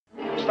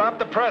Stop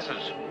the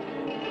presses.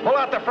 Pull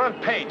out the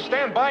front page.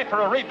 Stand by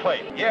for a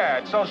replay. Yeah,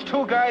 it's those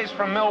two guys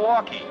from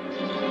Milwaukee.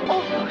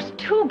 Oh, those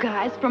two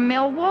guys from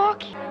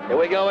Milwaukee. Here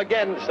we go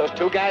again. It's those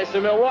two guys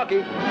from Milwaukee.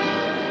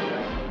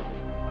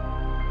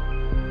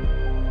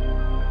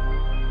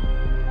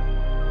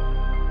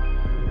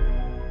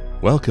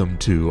 Welcome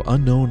to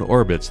Unknown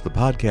Orbits, the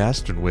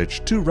podcast in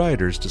which two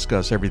writers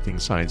discuss everything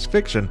science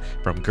fiction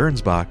from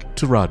Gernsback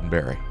to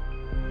Roddenberry.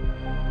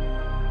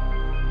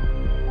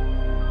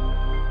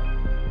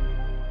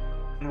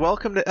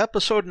 Welcome to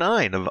episode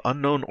 9 of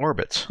Unknown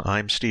Orbits.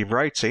 I'm Steve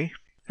Wrightsey.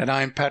 And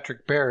I'm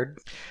Patrick Baird.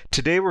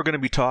 Today we're going to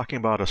be talking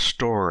about a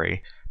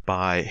story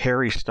by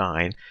Harry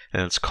Stine,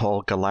 and it's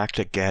called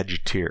Galactic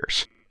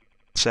Gadgeteers.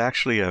 It's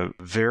actually a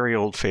very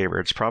old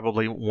favorite. It's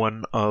probably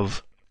one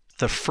of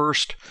the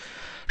first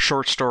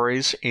short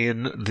stories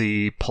in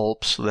the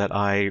pulps that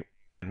I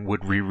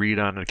would reread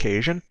on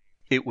occasion.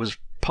 It was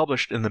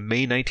published in the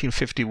May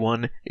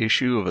 1951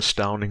 issue of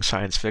Astounding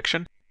Science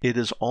Fiction. It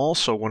is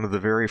also one of the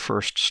very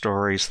first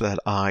stories that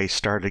I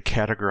started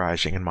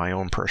categorizing in my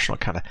own personal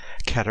kind of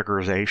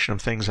categorization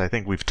of things. I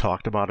think we've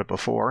talked about it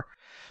before.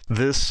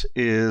 This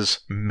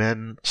is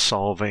men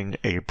solving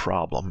a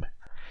problem.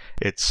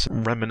 It's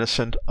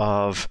reminiscent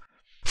of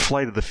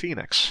Flight of the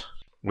Phoenix,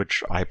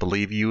 which I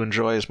believe you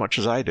enjoy as much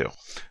as I do.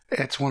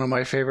 It's one of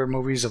my favorite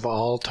movies of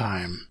all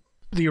time.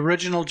 The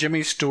original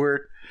Jimmy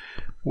Stewart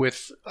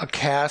with a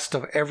cast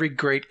of every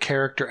great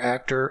character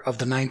actor of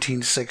the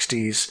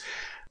 1960s.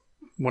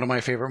 One of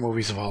my favorite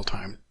movies of all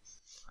time.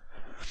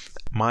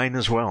 Mine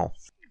as well.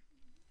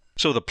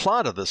 So the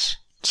plot of this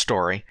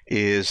story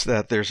is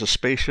that there's a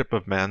spaceship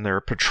of men.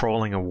 They're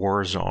patrolling a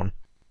war zone.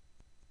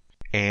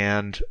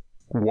 And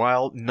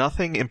while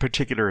nothing in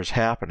particular is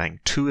happening,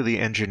 two of the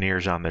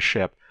engineers on the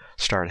ship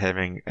start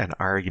having an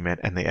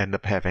argument, and they end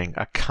up having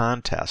a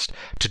contest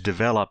to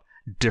develop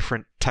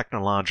different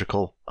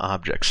technological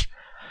objects.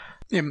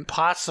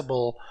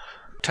 Impossible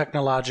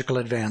technological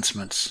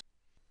advancements.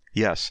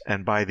 Yes,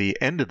 and by the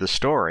end of the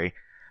story,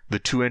 the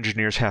two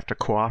engineers have to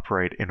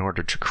cooperate in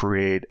order to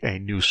create a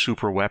new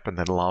super weapon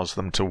that allows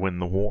them to win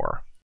the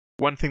war.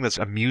 One thing that's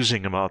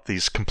amusing about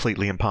these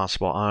completely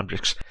impossible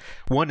objects,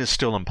 one is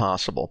still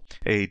impossible,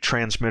 a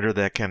transmitter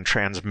that can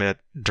transmit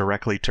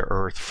directly to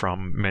Earth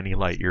from many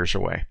light years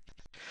away.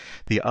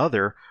 The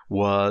other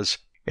was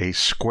a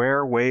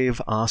square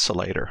wave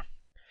oscillator.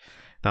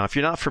 Now, if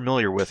you're not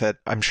familiar with it,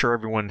 I'm sure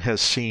everyone has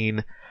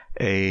seen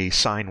a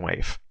sine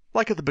wave,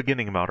 like at the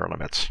beginning of Outer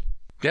Limits.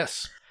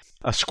 Yes.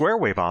 A square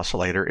wave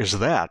oscillator is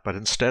that, but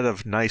instead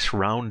of nice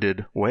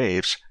rounded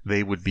waves,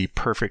 they would be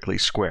perfectly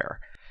square.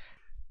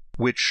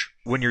 Which,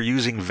 when you're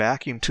using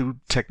vacuum tube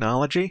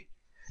technology,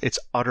 it's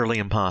utterly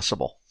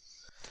impossible.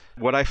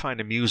 What I find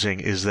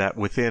amusing is that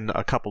within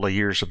a couple of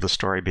years of the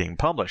story being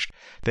published,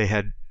 they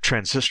had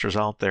transistors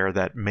out there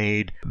that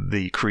made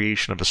the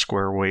creation of a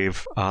square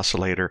wave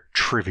oscillator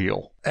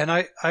trivial. And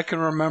I can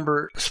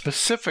remember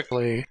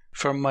specifically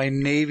from my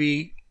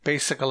Navy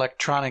basic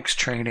electronics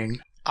training,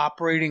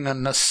 operating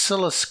an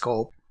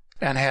oscilloscope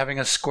and having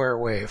a square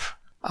wave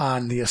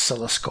on the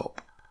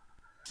oscilloscope.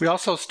 We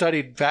also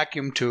studied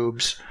vacuum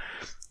tubes,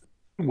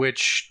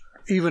 which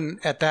even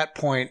at that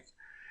point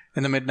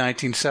in the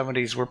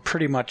mid-1970s were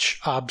pretty much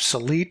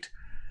obsolete.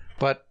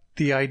 But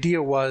the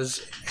idea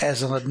was,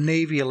 as a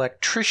Navy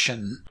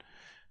electrician,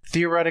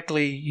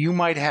 theoretically you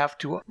might have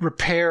to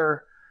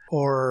repair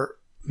or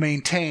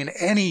maintain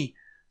any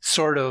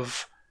sort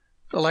of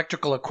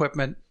electrical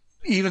equipment,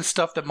 even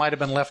stuff that might have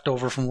been left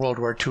over from World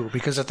War II,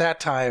 because at that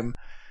time,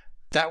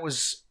 that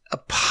was a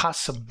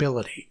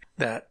possibility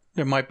that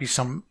there might be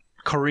some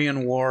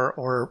Korean War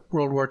or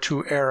World War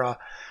II era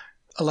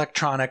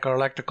electronic or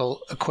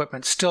electrical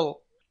equipment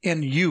still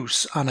in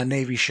use on a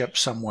Navy ship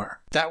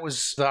somewhere. That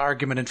was the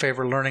argument in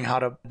favor of learning how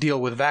to deal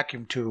with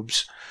vacuum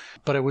tubes.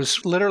 But it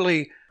was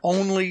literally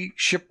only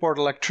shipboard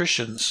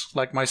electricians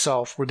like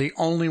myself were the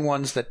only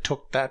ones that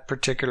took that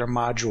particular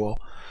module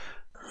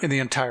in the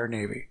entire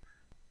Navy.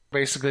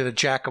 Basically the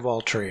jack of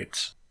all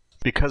trades.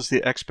 Because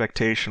the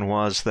expectation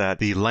was that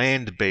the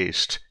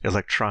land-based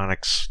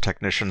electronics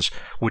technicians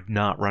would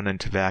not run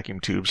into vacuum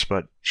tubes,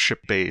 but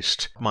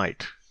ship-based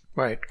might.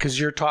 Right, because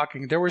you're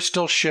talking, there were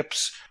still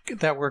ships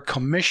that were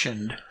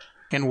commissioned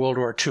in World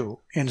War II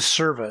in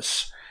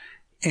service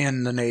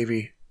in the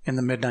Navy in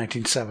the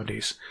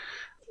mid-1970s.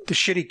 The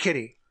Shitty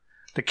Kitty,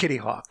 the Kitty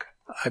Hawk,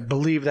 I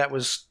believe that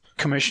was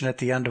commissioned at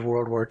the end of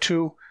World War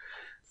II.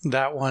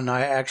 That one,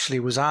 I actually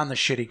was on the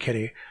Shitty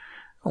Kitty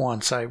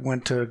once. I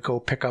went to go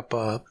pick up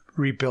a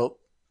rebuilt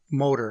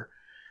motor.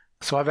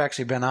 So I've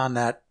actually been on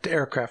that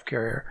aircraft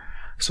carrier.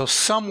 So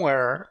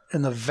somewhere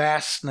in the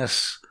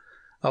vastness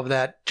of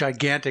that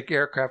gigantic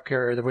aircraft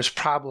carrier, there was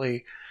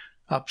probably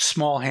a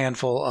small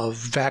handful of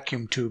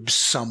vacuum tubes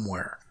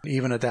somewhere,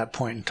 even at that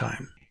point in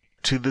time.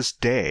 To this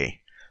day,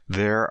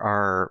 there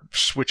are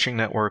switching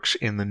networks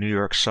in the New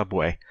York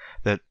subway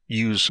that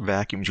use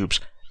vacuum tubes.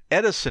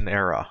 Edison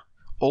era,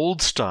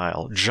 old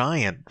style,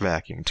 giant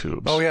vacuum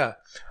tubes. Oh, yeah.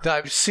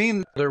 I've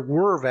seen there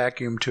were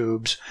vacuum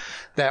tubes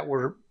that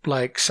were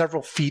like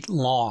several feet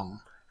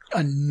long,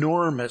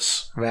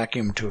 enormous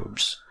vacuum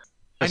tubes.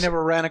 I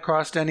never ran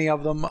across any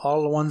of them.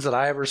 All the ones that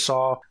I ever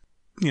saw,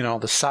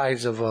 the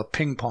size of a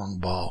ping pong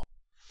ball,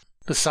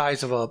 the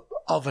size of a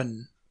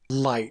oven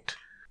light,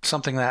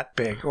 something that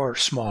big or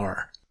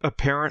smaller.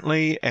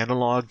 Apparently,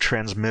 analog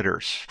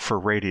transmitters for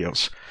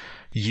radios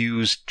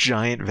use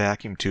giant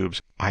vacuum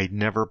tubes. I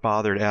never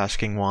bothered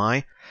asking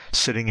why.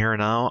 Sitting here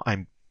now,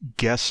 I'm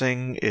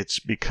guessing it's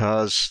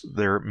because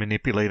they're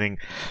manipulating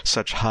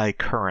such high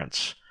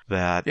currents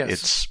that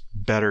it's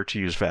better to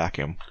use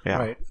vacuum.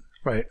 Yeah.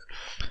 Right.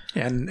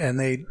 And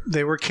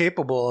they were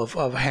capable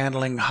of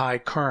handling high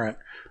current.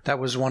 That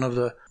was one of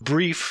the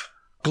brief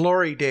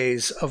glory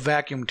days of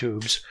vacuum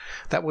tubes.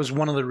 That was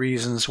one of the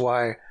reasons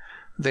why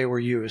they were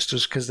used,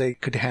 was because they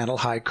could handle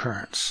high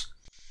currents.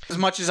 As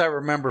much as I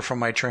remember from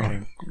my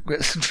training,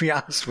 to be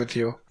honest with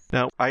you.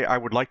 Now, I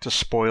would like to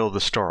spoil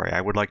the story.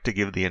 I would like to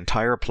give the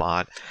entire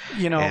plot.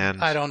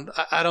 I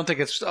don't think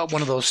it's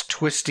one of those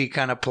twisty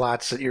kind of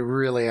plots that you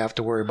really have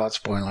to worry about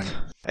spoiling.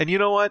 And you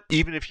know what?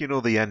 Even if you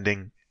know the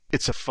ending,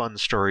 it's a fun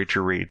story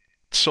to read.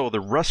 So the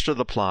rest of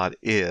the plot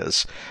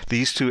is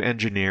these two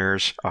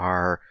engineers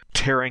are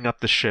tearing up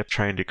the ship,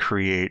 trying to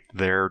create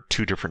their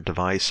two different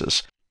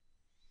devices.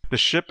 The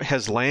ship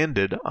has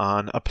landed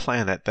on a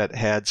planet that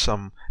had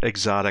some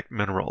exotic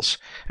minerals,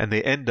 and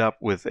they end up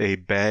with a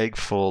bag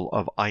full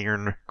of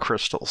iron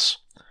crystals.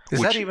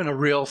 Is that even a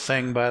real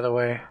thing, by the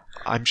way?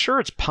 I'm sure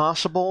it's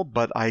possible,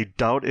 but I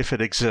doubt if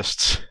it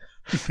exists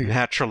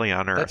naturally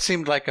on Earth. That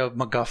seemed like a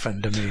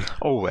MacGuffin to me.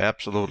 Oh,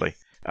 absolutely.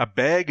 A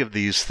bag of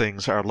these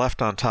things are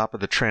left on top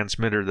of the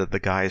transmitter that the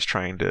guy is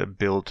trying to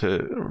build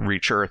to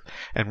reach Earth,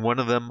 and one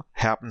of them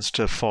happens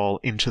to fall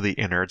into the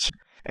innards.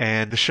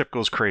 And the ship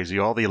goes crazy.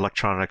 All the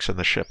electronics in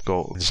the ship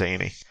go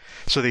zany.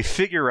 So they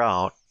figure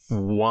out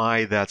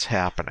why that's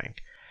happening.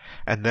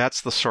 And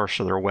that's the source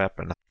of their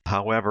weapon.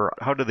 However,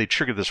 how do they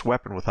trigger this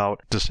weapon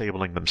without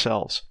disabling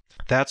themselves?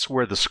 That's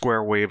where the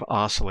square wave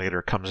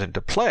oscillator comes into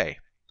play.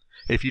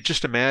 If you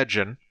just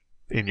imagine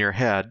in your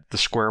head the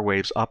square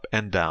waves up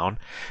and down,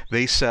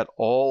 they set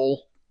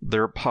all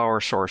their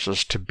power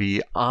sources to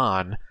be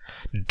on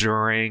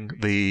during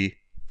the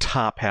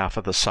top half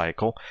of the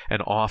cycle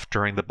and off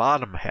during the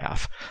bottom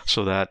half,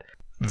 so that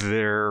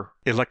their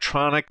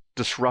electronic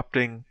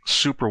disrupting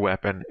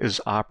superweapon is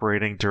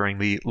operating during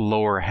the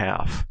lower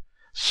half.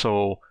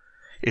 So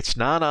it's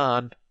not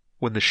on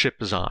when the ship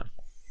is on.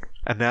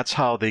 And that's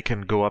how they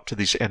can go up to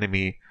these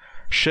enemy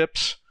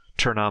ships,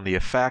 turn on the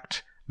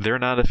effect. They're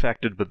not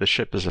affected, but the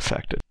ship is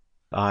affected.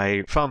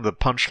 I found the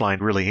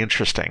punchline really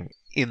interesting.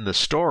 In the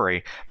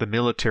story, the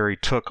military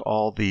took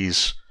all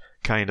these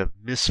kind of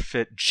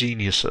misfit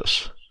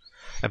geniuses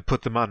and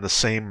put them on the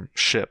same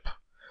ship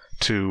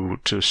to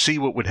see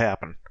what would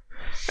happen.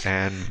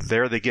 And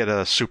there they get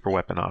a super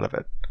weapon out of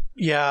it.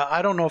 Yeah,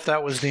 I don't know if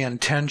that was the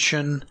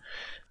intention.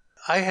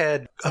 I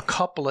had a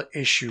couple of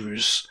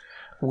issues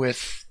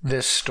with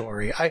this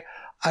story.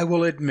 I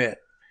will admit,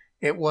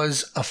 it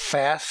was a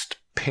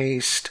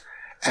fast-paced,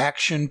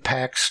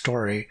 action-packed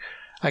story.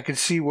 I could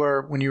see where,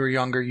 when you were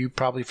younger, you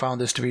probably found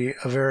this to be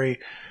a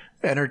very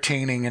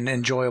entertaining and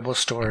enjoyable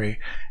story.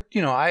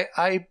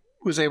 I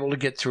was able to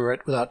get through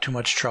it without too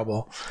much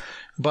trouble.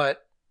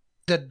 But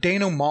the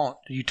denouement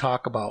you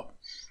talk about,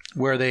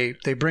 where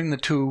they bring the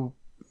two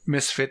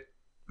misfit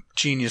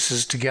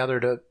geniuses together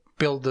to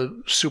build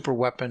the super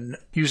weapon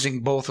using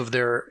both of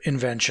their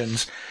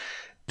inventions,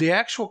 the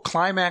actual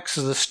climax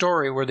of the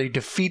story where they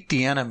defeat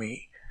the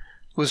enemy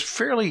was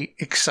fairly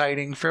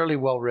exciting, fairly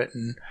well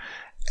written.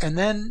 And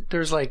then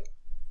there's like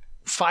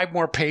 5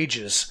 more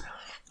pages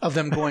of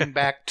them going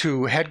back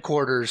to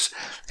headquarters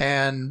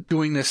and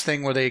doing this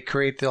thing where they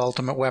create the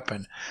ultimate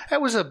weapon.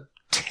 That was a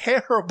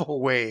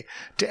terrible way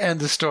to end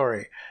the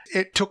story.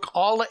 It took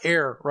all the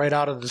air right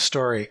out of the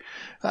story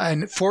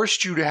and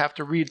forced you to have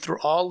to read through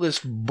all this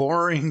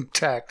boring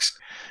text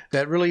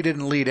that really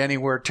didn't lead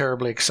anywhere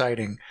terribly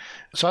exciting.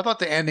 So I thought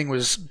the ending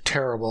was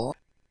terrible.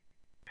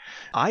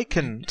 I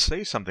can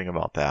say something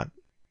about that.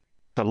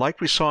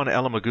 Like we saw in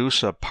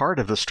Elamagusa, part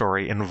of the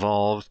story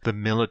involved the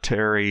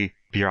military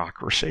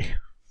bureaucracy.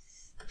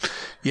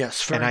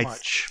 Yes, very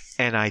much.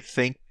 And I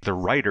think the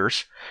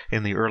writers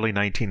in the early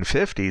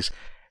 1950s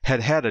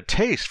had a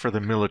taste for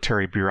the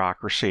military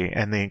bureaucracy,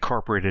 and they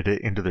incorporated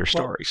it into their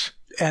stories.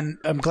 And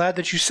I'm glad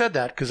that you said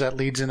that, because that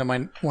leads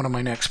into one of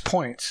my next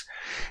points.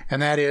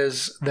 And that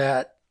is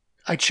that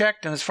I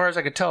checked, and as far as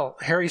I could tell,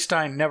 Harry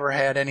Stine never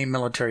had any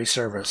military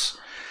service.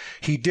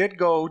 He did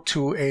go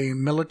to a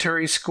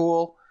military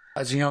school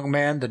as a young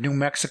man, the New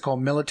Mexico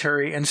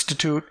Military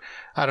Institute.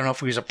 I don't know if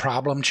he was a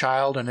problem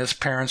child and his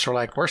parents were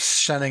like, we're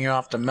sending you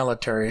off to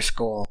military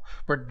school.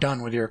 We're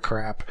done with your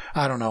crap.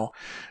 I don't know.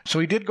 So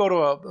he did go to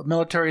a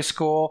military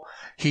school.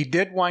 He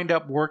did wind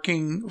up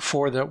working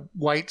for the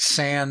White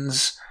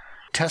Sands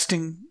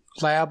testing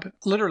lab,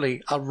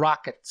 literally a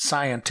rocket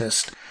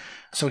scientist.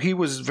 So he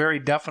was very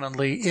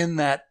definitely in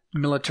that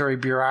military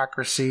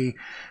bureaucracy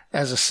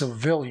as a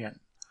civilian,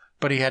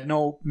 but he had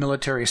no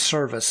military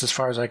service as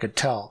far as I could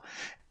tell.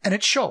 And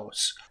it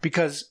shows,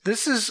 because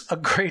this is a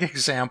great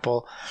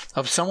example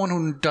of someone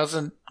who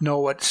doesn't know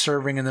what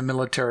serving in the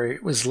military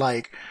was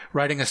like,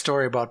 writing a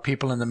story about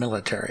people in the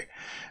military.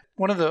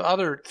 One of the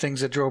other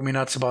things that drove me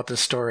nuts about this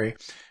story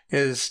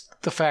is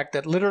the fact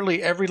that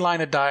literally every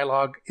line of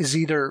dialogue is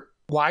either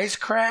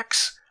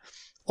wisecracks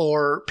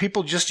or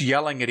people just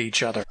yelling at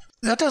each other.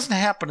 That doesn't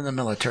happen in the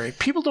military.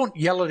 People don't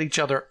yell at each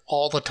other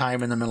all the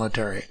time in the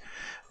military.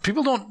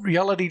 People don't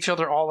yell at each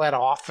other all that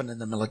often in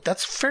the military.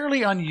 That's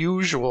fairly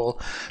unusual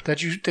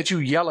that you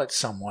yell at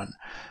someone.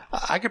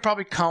 I could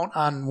probably count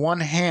on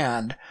one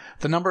hand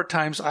the number of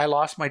times I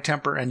lost my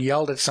temper and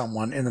yelled at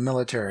someone in the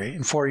military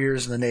in 4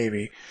 years in the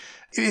Navy.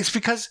 It's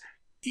because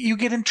you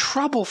get in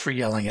trouble for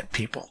yelling at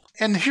people.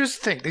 And here's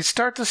the thing. They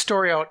start the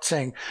story out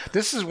saying,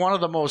 this is one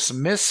of the most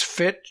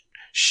misfit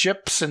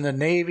ships in the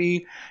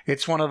Navy.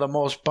 It's one of the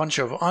most bunch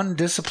of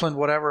undisciplined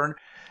whatever.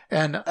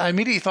 And I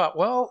immediately thought,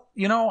 well,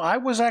 I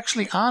was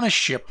actually on a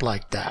ship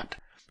like that.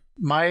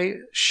 My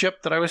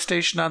ship that I was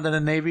stationed on in the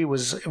Navy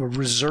was a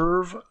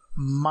reserve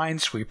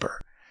minesweeper.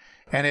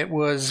 And it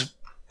was,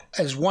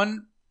 as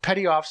one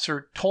petty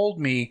officer told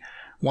me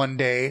one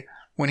day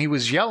when he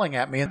was yelling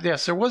at me, and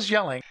yes, there was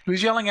yelling. He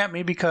was yelling at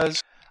me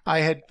because I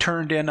had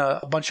turned in a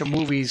bunch of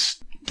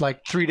movies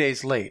like 3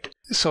 days late.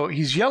 So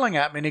he's yelling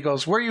at me and he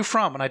goes, "Where are you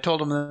from?" And I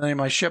told him the name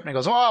of my ship and he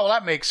goes, "Oh, well,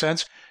 that makes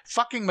sense.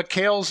 Fucking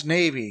McHale's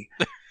Navy."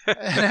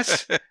 and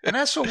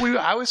that's what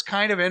I was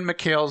kind of in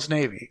McHale's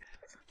Navy.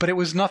 But it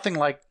was nothing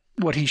like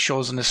what he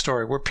shows in the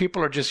story, where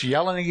people are just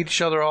yelling at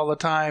each other all the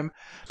time.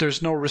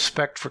 There's no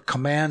respect for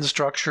command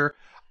structure.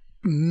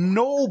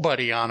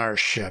 Nobody on our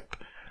ship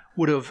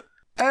would have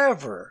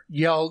ever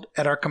yelled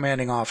at our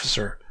commanding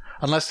officer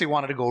unless they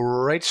wanted to go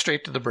right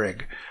straight to the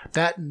brig.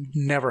 That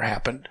never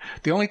happened.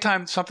 The only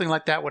time something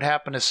like that would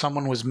happen is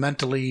someone was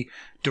mentally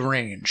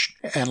deranged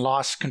and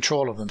lost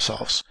control of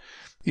themselves.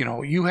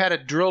 You had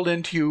it drilled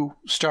into you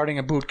starting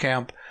a boot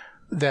camp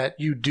that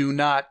you do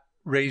not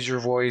raise your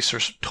voice or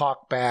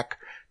talk back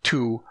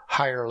to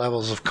higher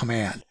levels of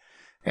command.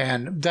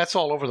 And that's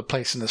all over the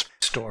place in this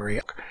story.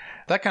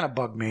 That kind of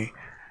bugged me.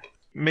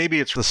 Maybe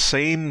it's the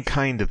same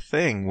kind of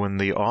thing when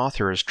the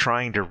author is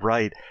trying to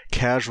write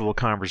casual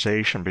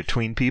conversation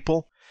between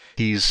people.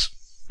 He's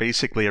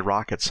basically a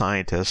rocket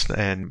scientist,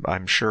 and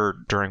I'm sure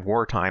during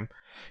wartime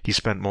he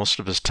spent most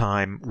of his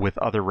time with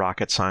other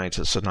rocket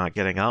scientists and not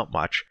getting out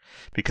much,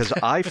 because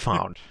I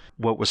found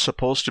what was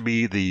supposed to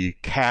be the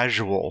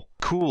casual,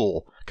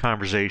 cool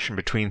conversation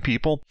between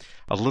people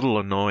a little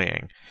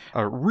annoying.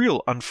 A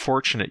real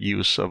unfortunate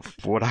use of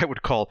what I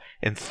would call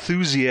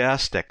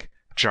enthusiastic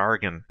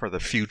jargon for the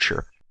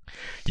future.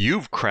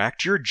 "You've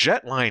cracked your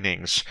jet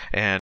linings,"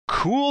 and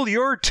 "cool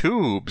your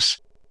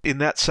tubes." In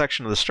that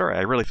section of the story,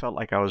 I really felt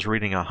like I was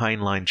reading a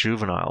Heinlein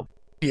juvenile.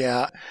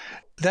 Yeah,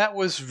 that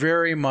was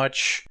very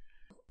much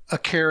a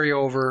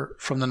carryover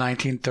from the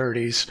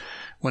 1930s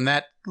when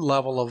that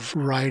level of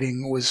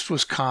writing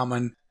was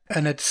common.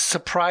 And it's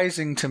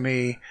surprising to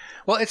me.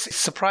 Well, it's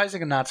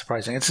surprising and not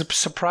surprising. It's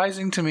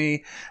surprising to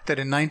me that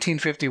in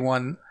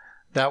 1951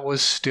 that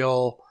was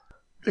still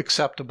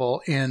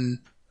acceptable in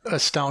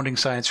astounding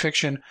science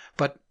fiction.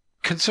 But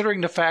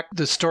considering the fact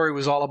the story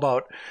was all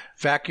about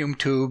vacuum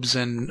tubes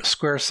and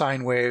square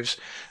sine waves,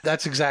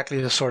 that's exactly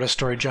the sort of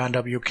story John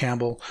W.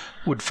 Campbell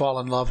would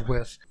fall in love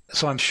with.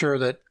 So I'm sure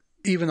that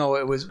even though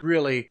it was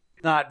really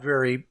not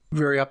very,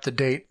 very up to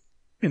date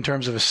in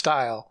terms of his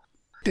style,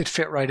 it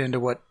fit right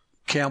into what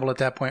Campbell at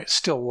that point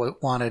still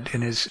wanted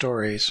in his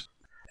stories.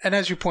 And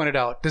as you pointed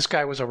out, this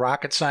guy was a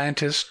rocket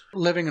scientist,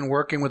 living and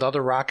working with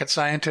other rocket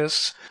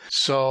scientists.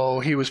 So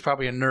he was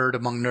probably a nerd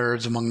among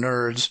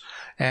nerds,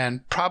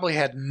 and probably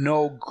had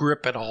no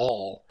grip at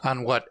all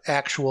on what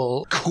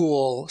actual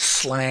cool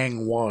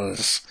slang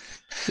was.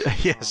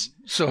 Yes.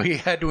 So he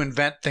had to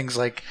invent things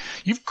like,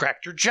 "You've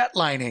cracked your jet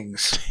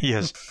linings."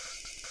 Yes.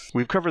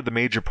 We've covered the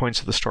major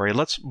points of the story.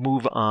 Let's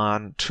move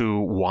on to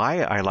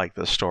why I like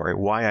this story,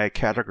 why I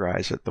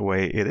categorize it the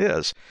way it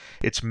is.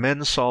 It's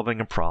men solving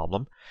a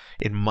problem.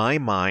 In my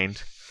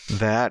mind,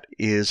 that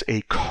is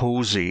a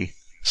cozy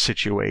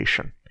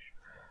situation.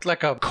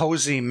 Like a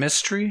cozy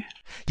mystery?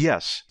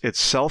 Yes,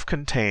 it's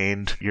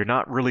self-contained. You're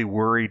not really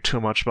worried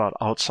too much about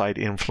outside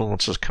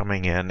influences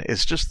coming in.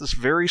 It's just this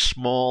very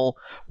small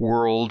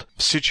world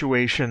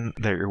situation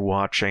that you're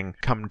watching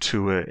come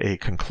to a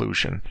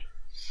conclusion.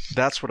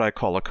 That's what I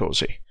call a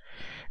cozy.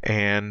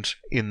 And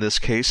in this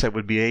case, that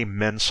would be a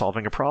men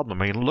solving a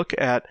problem. I mean, look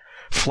at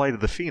Flight of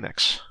the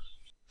Phoenix.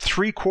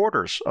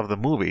 3/4 of the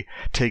movie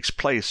takes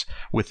place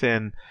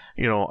within,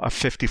 a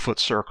 50-foot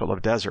circle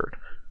of desert.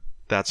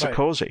 That's right. A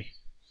cozy.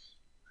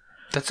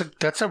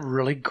 That's a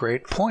really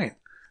great point.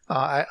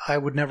 I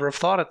would never have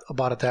thought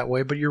about it that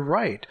way, but you're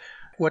right.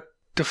 What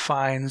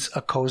defines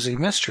a cozy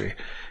mystery?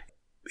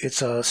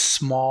 It's a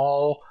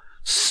small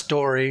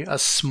story, a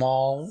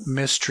small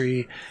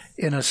mystery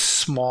in a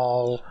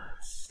small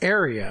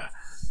area.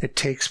 It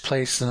takes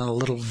place in a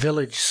little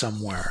village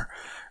somewhere,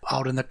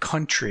 out in the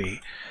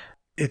country.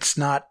 It's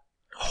not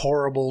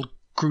horrible,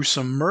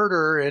 gruesome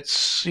murder.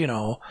 It's,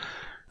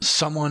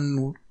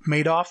 someone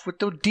made off with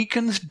the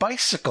deacon's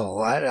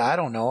bicycle. I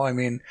don't know. I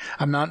mean,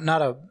 I'm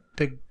not a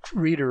big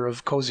reader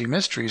of cozy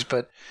mysteries,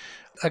 but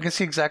I can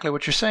see exactly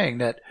what you're saying,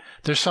 that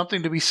there's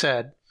something to be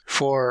said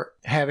for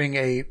having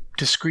a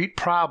discrete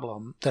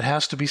problem that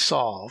has to be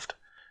solved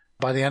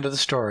by the end of the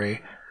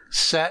story,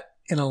 set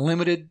in a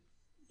limited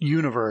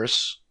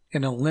universe,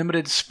 in a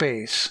limited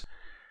space.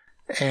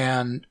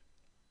 And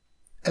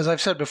as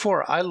I've said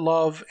before, I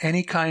love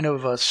any kind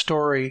of a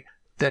story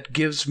that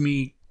gives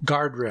me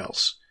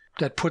guardrails,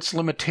 that puts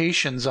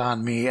limitations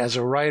on me as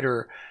a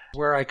writer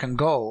where I can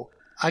go.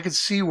 I could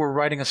see we're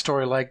writing a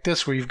story like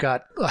this where you've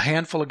got a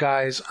handful of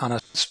guys on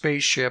a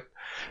spaceship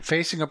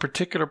facing a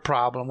particular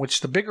problem,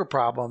 which the bigger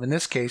problem in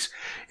this case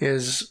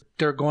is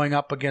they're going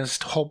up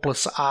against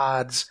hopeless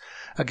odds,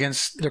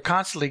 they're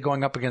constantly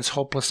going up against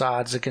hopeless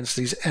odds against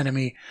these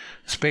enemy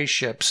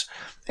spaceships.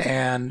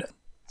 And,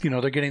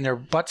 they're getting their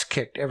butts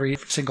kicked every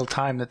single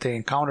time that they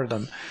encounter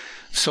them.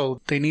 So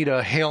they need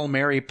a Hail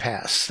Mary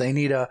pass. They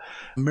need a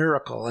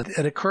miracle.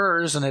 It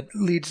occurs, and it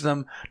leads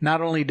them not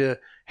only to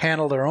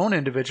handle their own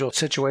individual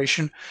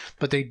situation,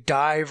 but they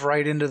dive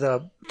right into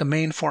the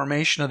main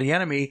formation of the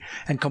enemy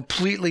and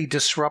completely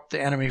disrupt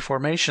the enemy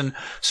formation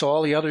so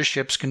all the other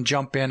ships can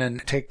jump in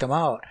and take them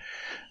out.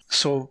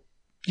 So,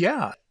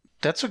 yeah,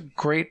 that's a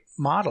great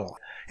model.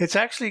 It's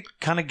actually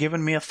kind of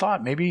given me a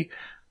thought. Maybe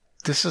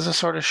this is a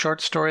sort of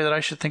short story that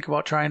I should think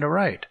about trying to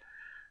write.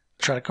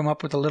 Try to come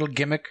up with a little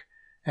gimmick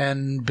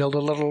and build a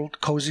little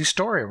cozy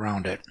story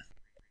around it.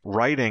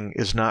 Writing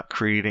is not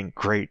creating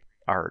great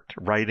art.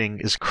 Writing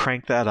is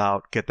crank that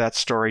out, get that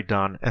story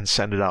done, and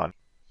send it out.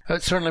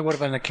 It certainly would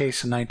have been the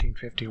case in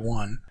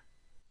 1951.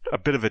 A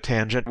bit of a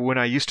tangent. When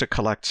I used to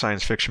collect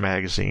science fiction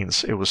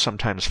magazines, it was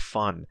sometimes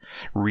fun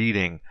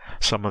reading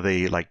some of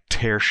the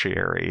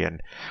tertiary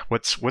and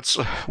what's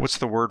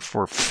the word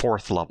for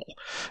fourth level,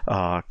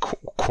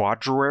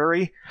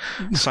 quadrary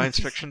science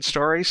fiction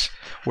stories,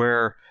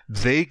 where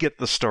they get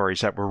the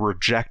stories that were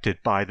rejected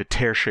by the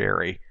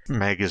tertiary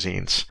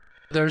magazines.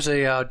 There's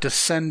a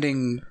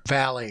descending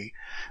valley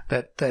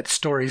that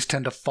stories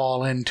tend to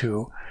fall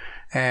into.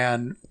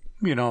 And,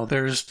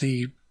 there's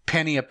the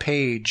penny a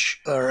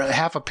page or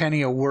half a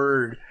penny a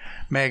word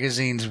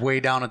magazines way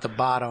down at the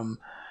bottom.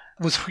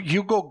 Was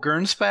Hugo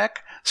Gernsback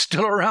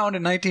still around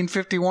in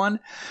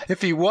 1951?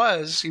 If he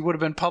was, he would have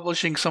been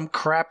publishing some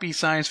crappy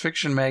science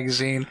fiction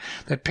magazine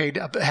that paid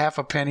half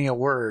a penny a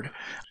word.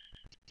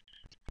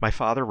 My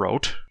father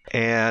wrote,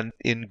 and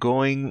in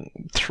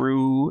going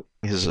through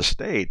his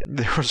estate,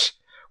 there was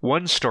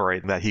one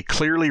story that he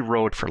clearly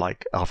wrote for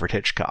Alfred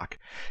Hitchcock.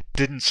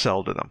 Didn't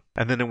sell to them.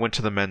 And then it went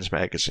to the men's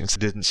magazines.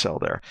 Didn't sell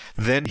there.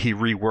 Then he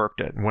reworked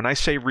it. And when I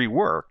say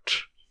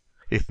reworked,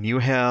 if you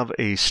have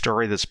a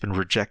story that's been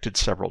rejected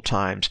several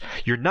times,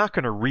 you're not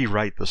going to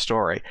rewrite the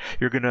story.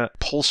 You're going to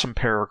pull some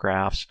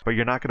paragraphs, but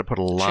you're not going to put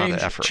a lot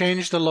of effort.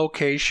 Change the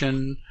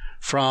location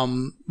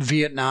from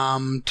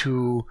Vietnam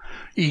to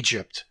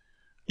Egypt.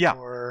 Yeah.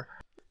 Or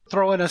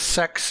throw in a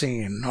sex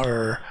scene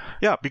or...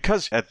 Yeah,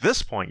 because at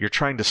this point, you're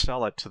trying to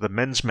sell it to the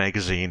men's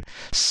magazine,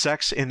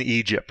 Sex in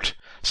Egypt.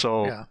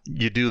 So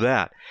you do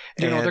that.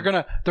 They're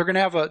gonna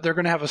have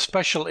a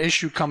special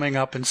issue coming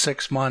up in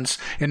 6 months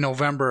in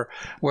November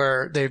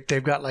where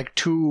they've got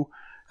two.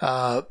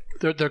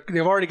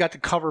 They've already got the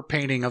cover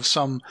painting of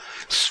some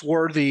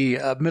swarthy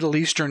Middle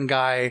Eastern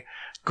guy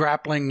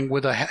grappling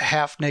with a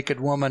half-naked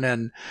woman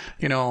and,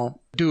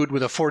 dude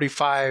with a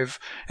 45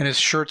 and his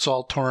shirt's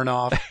all torn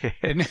off.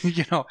 And,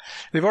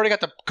 they've already got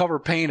the cover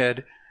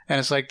painted. And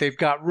it's they've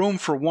got room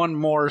for one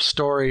more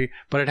story,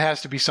 but it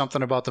has to be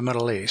something about the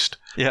Middle East.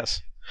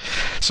 Yes.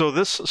 So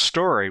this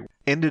story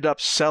ended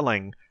up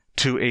selling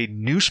to a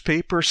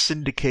newspaper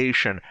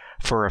syndication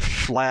for a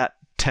flat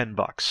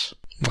 $10.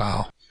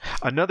 Wow.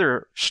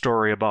 Another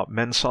story about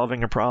men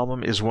solving a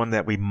problem is one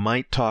that we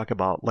might talk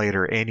about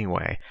later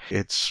anyway.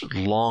 It's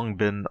long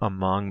been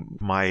among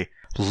my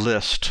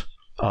list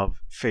of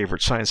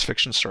favorite science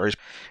fiction stories.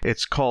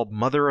 It's called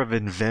Mother of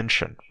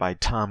Invention by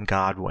Tom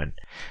Godwin.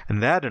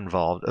 And that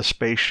involved a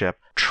spaceship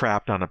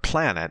trapped on a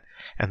planet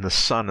and the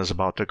sun is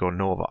about to go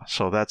nova.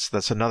 So that's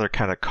another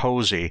kind of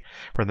cozy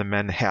where the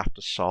men have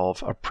to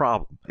solve a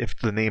problem. If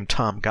the name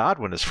Tom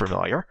Godwin is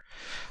familiar,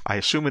 I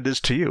assume it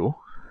is to you.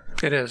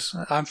 It is.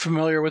 I'm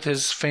familiar with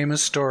his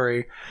famous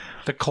story,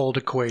 The Cold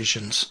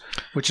Equations,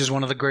 which is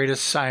one of the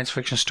greatest science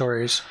fiction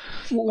stories.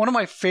 One of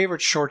my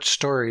favorite short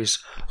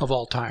stories of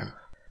all time.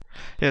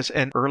 Yes,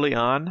 and early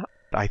on,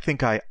 I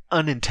think I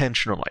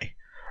unintentionally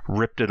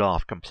ripped it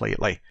off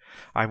completely.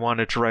 I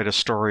wanted to write a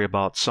story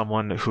about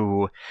someone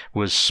who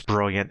was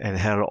brilliant and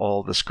had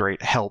all this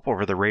great help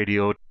over the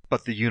radio,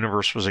 but the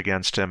universe was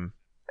against him,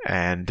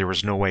 and there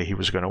was no way he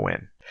was going to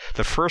win.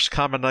 The first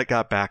comment I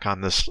got back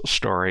on this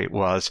story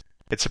was,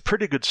 it's a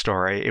pretty good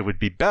story. It would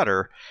be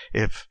better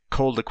if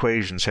Cold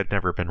Equations had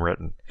never been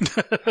written.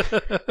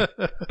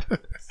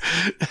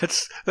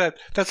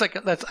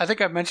 I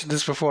think I've mentioned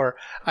this before.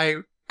 I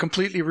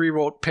completely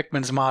rewrote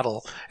Pickman's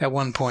Model at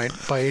one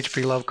point by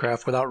H.P.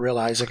 Lovecraft without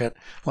realizing it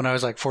when I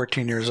was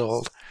 14 years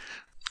old.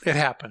 It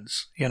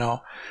happens,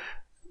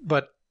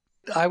 But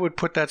I would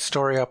put that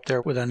story up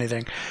there with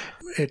anything.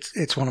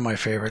 It's one of my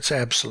favorites,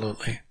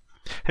 absolutely.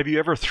 Have you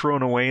ever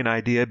thrown away an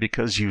idea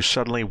because you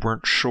suddenly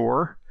weren't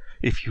sure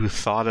if you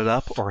thought it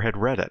up or had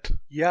read it?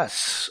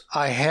 Yes,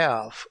 I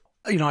have.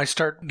 I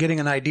start getting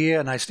an idea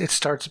and it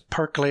starts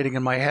percolating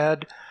in my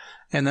head.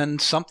 And then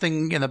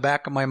something in the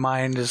back of my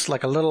mind is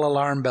like a little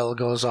alarm bell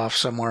goes off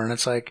somewhere. And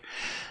it's like,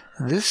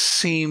 this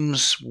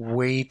seems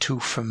way too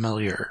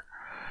familiar.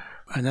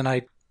 And then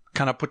I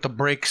kind of put the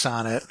brakes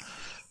on it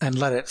and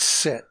let it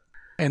sit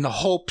in the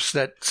hopes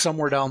that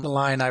somewhere down the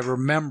line I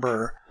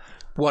remember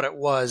what it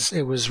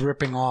was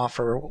ripping off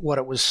or what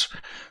it was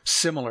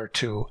similar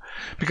to.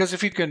 Because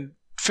if you can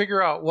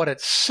figure out what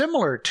it's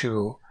similar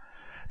to,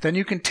 then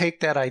you can take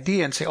that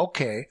idea and say,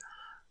 okay,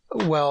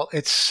 well,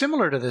 it's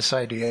similar to this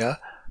idea,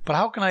 but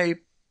how can I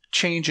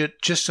change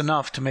it just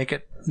enough to make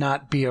it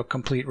not be a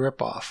complete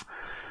ripoff?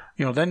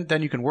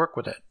 Then you can work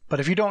with it.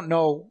 But if you don't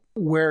know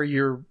where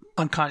you're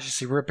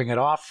unconsciously ripping it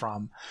off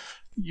from,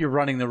 you're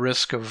running the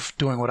risk of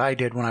doing what I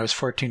did when I was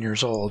 14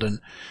 years old and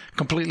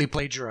completely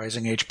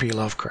plagiarizing H.P.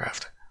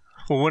 Lovecraft.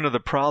 Well, one of the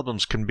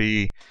problems can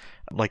be,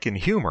 like in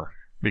humor,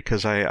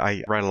 because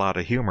I write a lot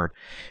of humor,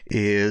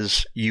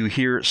 is you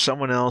hear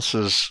someone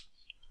else's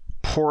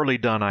poorly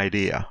done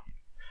idea,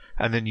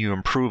 and then you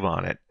improve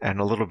on it, and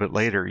a little bit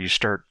later you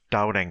start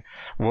doubting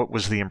what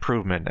was the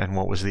improvement and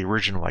what was the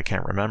original. I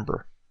can't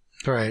remember.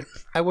 Right.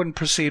 I wouldn't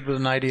proceed with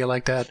an idea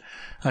like that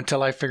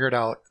until I figured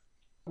out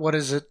what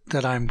is it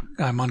that I'm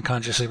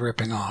unconsciously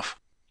ripping off.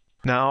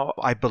 Now,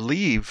 I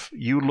believe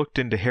you looked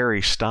into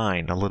Harry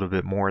Stine a little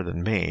bit more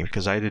than me,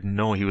 because I didn't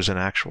know he was an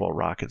actual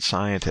rocket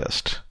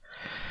scientist.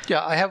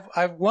 Yeah, I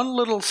have one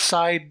little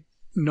side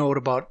note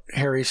about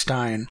Harry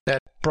Stine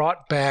that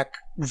brought back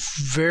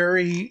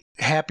very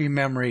happy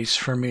memories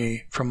for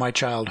me from my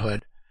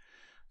childhood.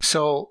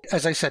 So,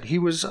 as I said, he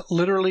was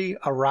literally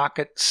a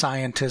rocket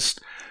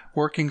scientist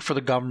working for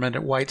the government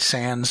at White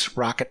Sands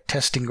Rocket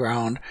Testing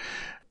Ground.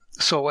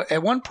 So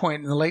at one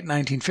point in the late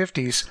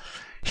 1950s,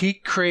 he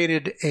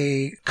created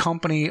a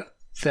company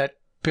that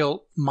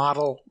built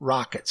model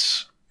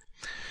rockets.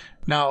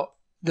 Now,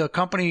 the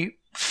company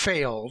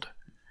failed,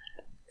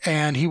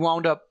 and he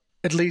wound up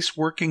at least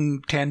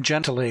working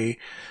tangentially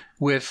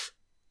with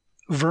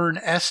Vern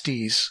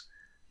Estes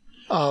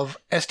of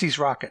Estes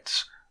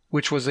Rockets,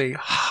 which was a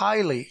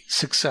highly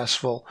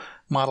successful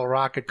model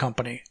rocket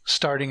company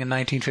starting in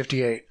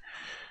 1958.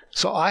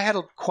 So I had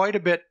quite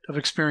a bit of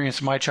experience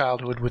in my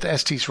childhood with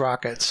Estes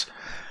Rockets.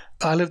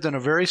 I lived in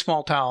a very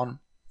small town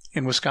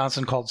in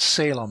Wisconsin called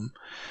Salem,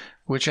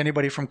 which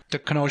anybody from the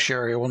Kenosha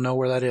area will know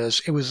where that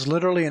is. It was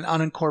literally an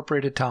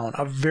unincorporated town,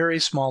 a very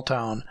small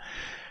town.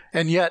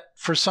 And yet,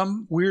 for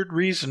some weird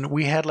reason,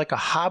 we had like a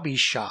hobby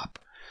shop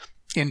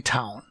in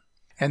town.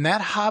 And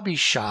that hobby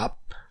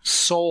shop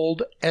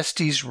sold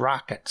Estes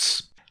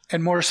Rockets.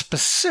 And more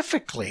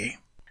specifically,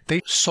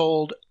 they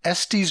sold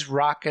Estes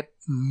Rocket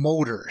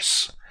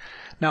motors.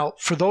 Now,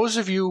 for those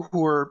of you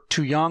who are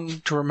too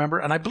young to remember,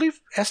 and I believe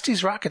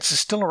Estes Rockets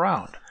is still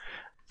around.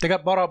 They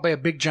got bought out by a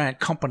big giant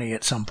company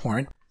at some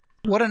point.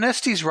 What an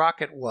Estes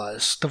rocket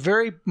was, the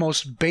very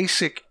most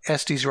basic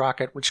Estes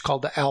rocket, which is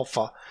called the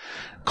Alpha,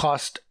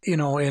 cost, in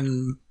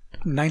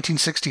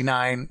 1969,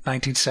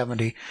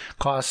 1970,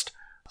 cost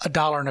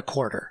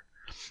 $1.25.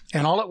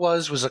 And all it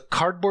was a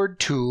cardboard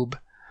tube,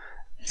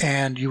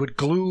 and you would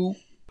glue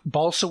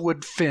balsa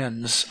wood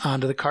fins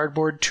onto the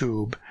cardboard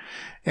tube.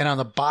 And on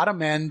the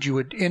bottom end, you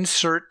would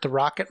insert the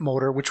rocket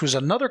motor, which was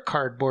another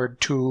cardboard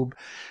tube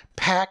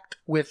packed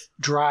with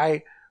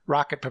dry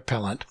rocket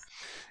propellant.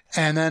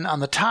 And then on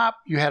the top,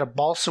 you had a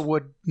balsa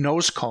wood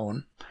nose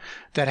cone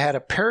that had a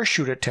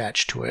parachute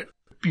attached to it.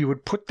 You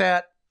would put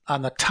that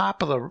on the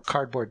top of the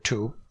cardboard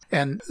tube,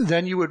 and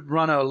then you would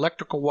run an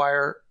electrical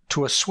wire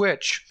to a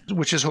switch,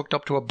 which is hooked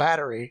up to a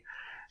battery.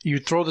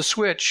 You'd throw the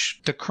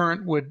switch, the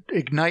current would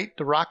ignite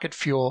the rocket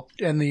fuel,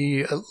 and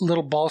the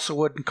little balsa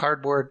wood and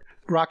cardboard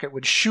rocket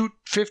would shoot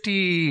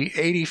 50,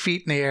 80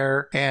 feet in the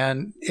air,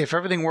 and if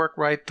everything worked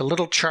right, the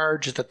little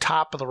charge at the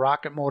top of the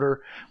rocket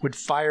motor would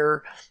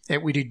fire.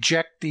 It would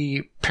eject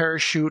the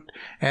parachute,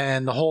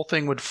 and the whole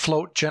thing would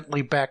float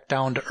gently back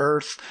down to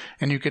Earth,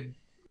 and you could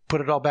put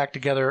it all back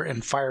together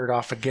and fire it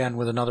off again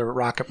with another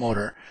rocket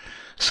motor.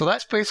 So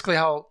that's basically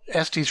how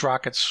Estes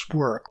rockets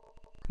work.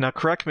 Now,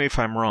 correct me if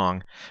I'm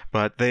wrong,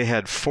 but they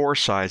had 4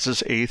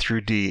 sizes, A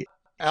through D.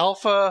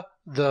 Alpha,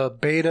 the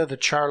Beta, the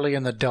Charlie,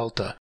 and the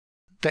Delta.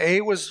 The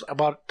A was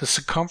about the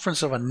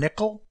circumference of a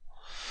nickel.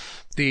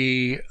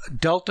 The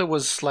Delta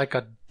was like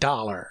a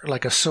dollar,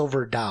 like a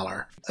silver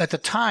dollar. At the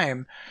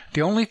time,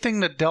 the only thing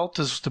that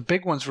Deltas, the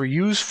big ones, were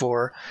used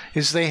for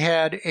is they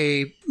had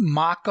a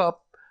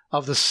mock-up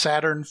of the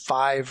Saturn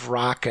V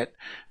rocket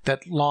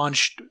that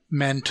launched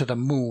men to the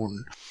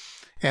moon.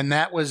 And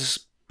that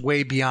was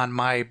way beyond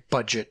my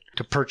budget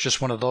to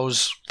purchase one of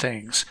those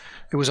things.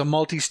 It was a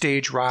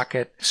multi-stage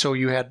rocket, so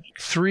you had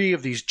 3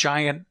 of these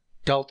giant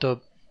Delta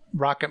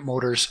rocket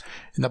motors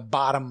in the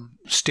bottom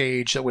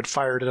stage that would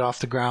fire it off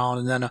the ground,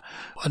 and then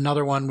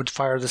another one would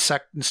fire the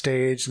second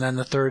stage, and then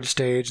the third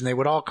stage, and they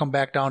would all come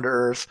back down to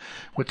Earth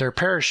with their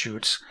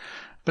parachutes.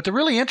 But the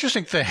really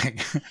interesting thing,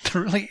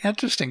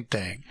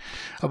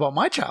 about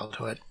my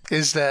childhood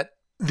is that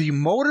the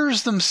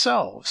motors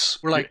themselves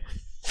were like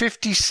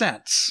 50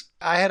 cents.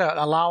 I had an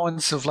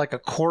allowance of like a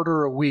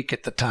quarter a week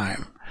at the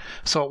time.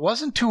 So it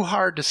wasn't too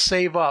hard to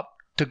save up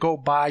to go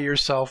buy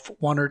yourself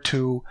one or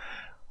two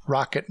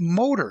rocket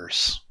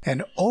motors.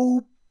 And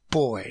oh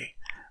boy,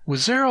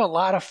 was there a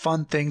lot of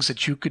fun things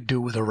that you could do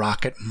with a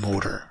rocket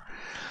motor.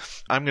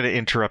 I'm going to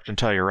interrupt and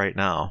tell you right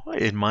now.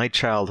 In my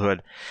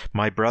childhood,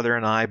 my brother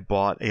and I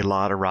bought a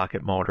lot of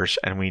rocket motors,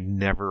 and we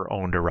never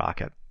owned a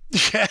rocket.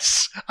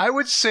 Yes, I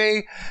would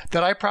say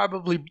that I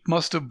probably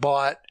must have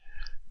bought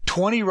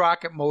 20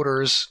 rocket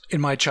motors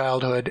in my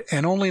childhood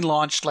and only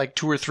launched like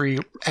 2 or 3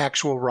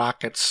 actual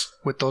rockets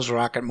with those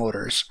rocket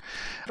motors.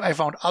 I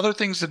found other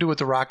things to do with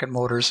the rocket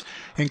motors,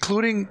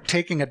 including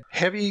taking a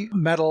heavy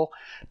metal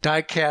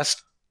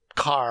die-cast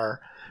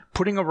car,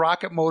 putting a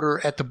rocket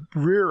motor at the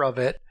rear of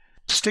it,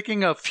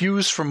 sticking a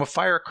fuse from a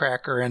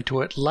firecracker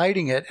into it,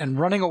 lighting it, and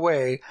running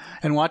away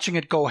and watching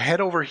it go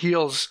head over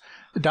heels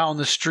down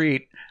the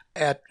street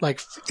at like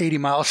 80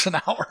 miles an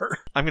hour.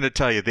 I'm going to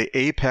tell you, the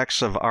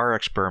apex of our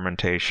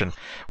experimentation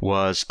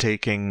was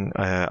taking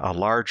one of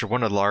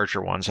the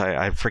larger ones.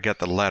 I forget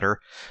the letter.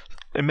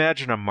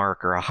 Imagine a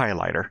marker, a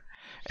highlighter.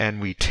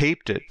 And we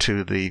taped it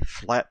to the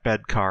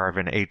flatbed car of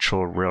an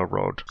HO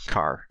railroad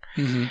car.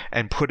 Mm-hmm.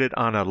 And put it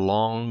on a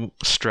long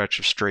stretch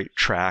of straight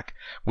track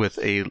with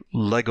a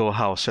Lego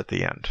house at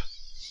the end.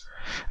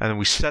 And then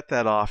we set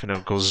that off, and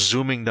it goes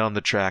zooming down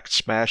the track,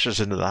 smashes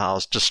into the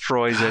house,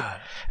 destroys it.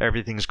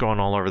 Everything's going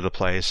all over the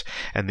place.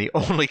 And the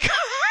only...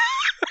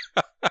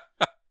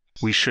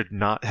 we should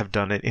not have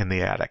done it in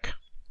the attic.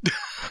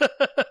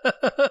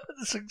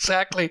 That's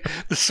exactly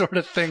the sort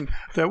of thing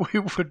that we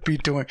would be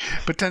doing,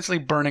 potentially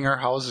burning our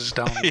houses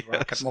down with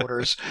rocket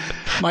motors.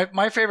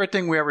 My favorite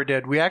thing we ever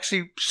did, we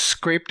actually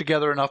scraped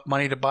together enough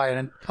money to buy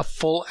a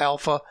full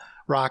Alpha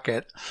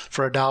rocket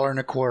for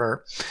 $1.25.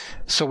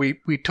 So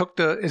we took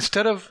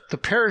instead of the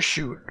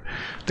parachute,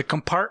 the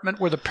compartment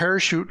where the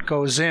parachute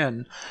goes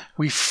in,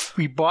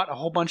 we bought a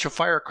whole bunch of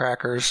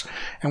firecrackers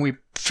and we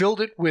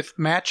filled it with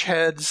match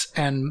heads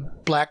and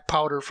black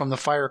powder from the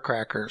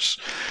firecrackers,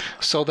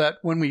 so that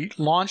when we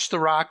launched the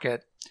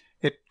rocket,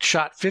 it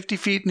shot 50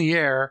 feet in the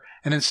air,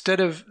 and instead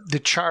of the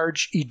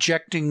charge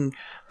ejecting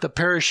the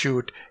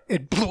parachute,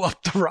 it blew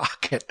up the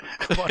rocket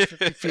about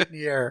 50 feet in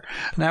the air.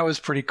 And that was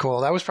pretty cool.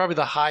 That was probably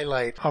the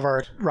highlight of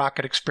our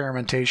rocket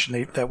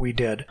experimentation that we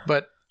did.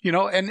 But,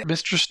 and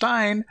Mr.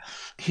 Stine,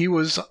 he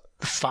was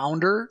the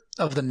founder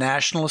of the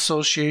National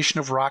Association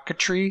of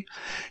Rocketry.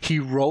 He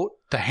wrote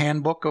the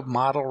Handbook of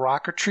Model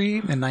Rocketry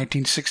in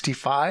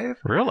 1965.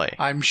 Really?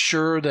 I'm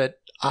sure that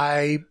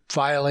I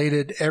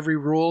violated every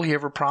rule he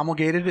ever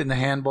promulgated in the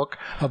Handbook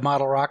of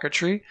Model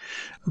Rocketry.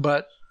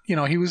 But,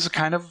 he was the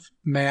kind of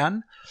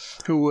man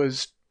who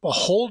was a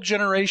whole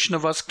generation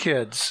of us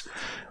kids.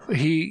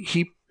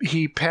 He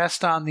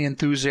passed on the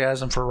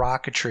enthusiasm for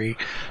rocketry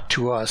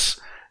to us.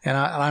 And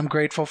I'm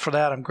grateful for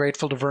that. I'm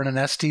grateful to Vernon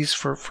Estes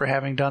for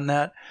having done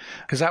that,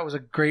 because that was a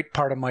great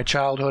part of my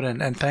childhood.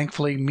 And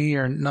thankfully, me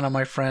or none of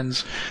my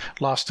friends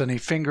lost any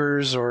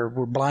fingers or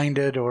were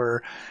blinded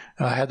or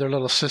had their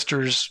little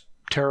sisters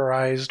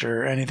terrorized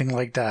or anything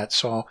like that.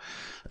 So,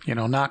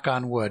 knock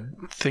on wood,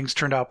 things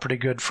turned out pretty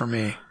good for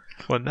me.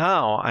 Well,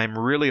 now I'm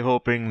really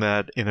hoping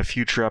that in a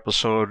future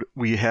episode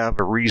we have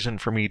a reason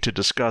for me to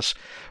discuss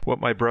what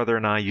my brother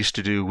and I used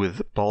to do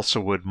with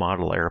balsa wood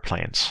model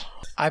airplanes.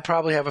 I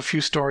probably have a few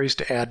stories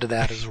to add to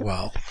that as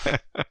well.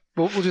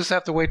 We'll just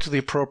have to wait till the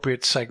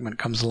appropriate segment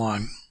comes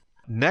along.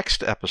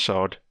 Next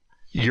episode,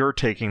 you're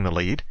taking the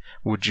lead.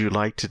 Would you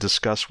like to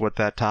discuss what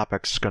that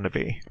topic is going to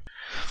be?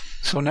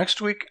 So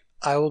next week,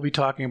 I will be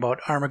talking about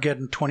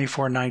Armageddon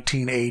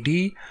 2419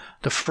 AD,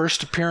 the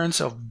first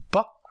appearance of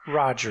Buck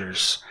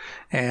Rogers,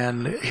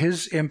 and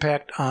his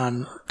impact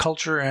on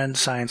culture and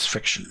science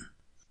fiction.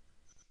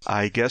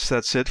 I guess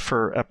that's it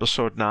for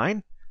episode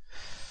 9.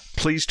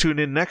 Please tune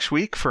in next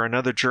week for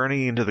another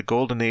journey into the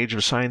golden age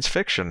of science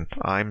fiction.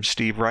 I'm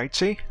Steve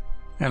Wrightsey.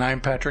 And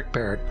I'm Patrick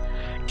Baird.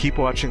 Keep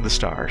watching the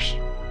stars.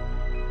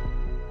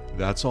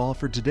 That's all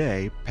for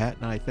today. Pat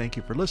and I thank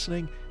you for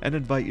listening and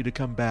invite you to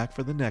come back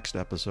for the next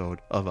episode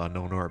of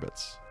Unknown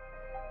Orbits.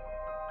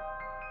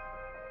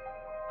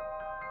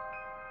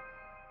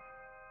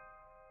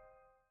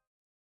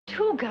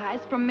 Two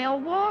guys from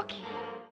Milwaukee.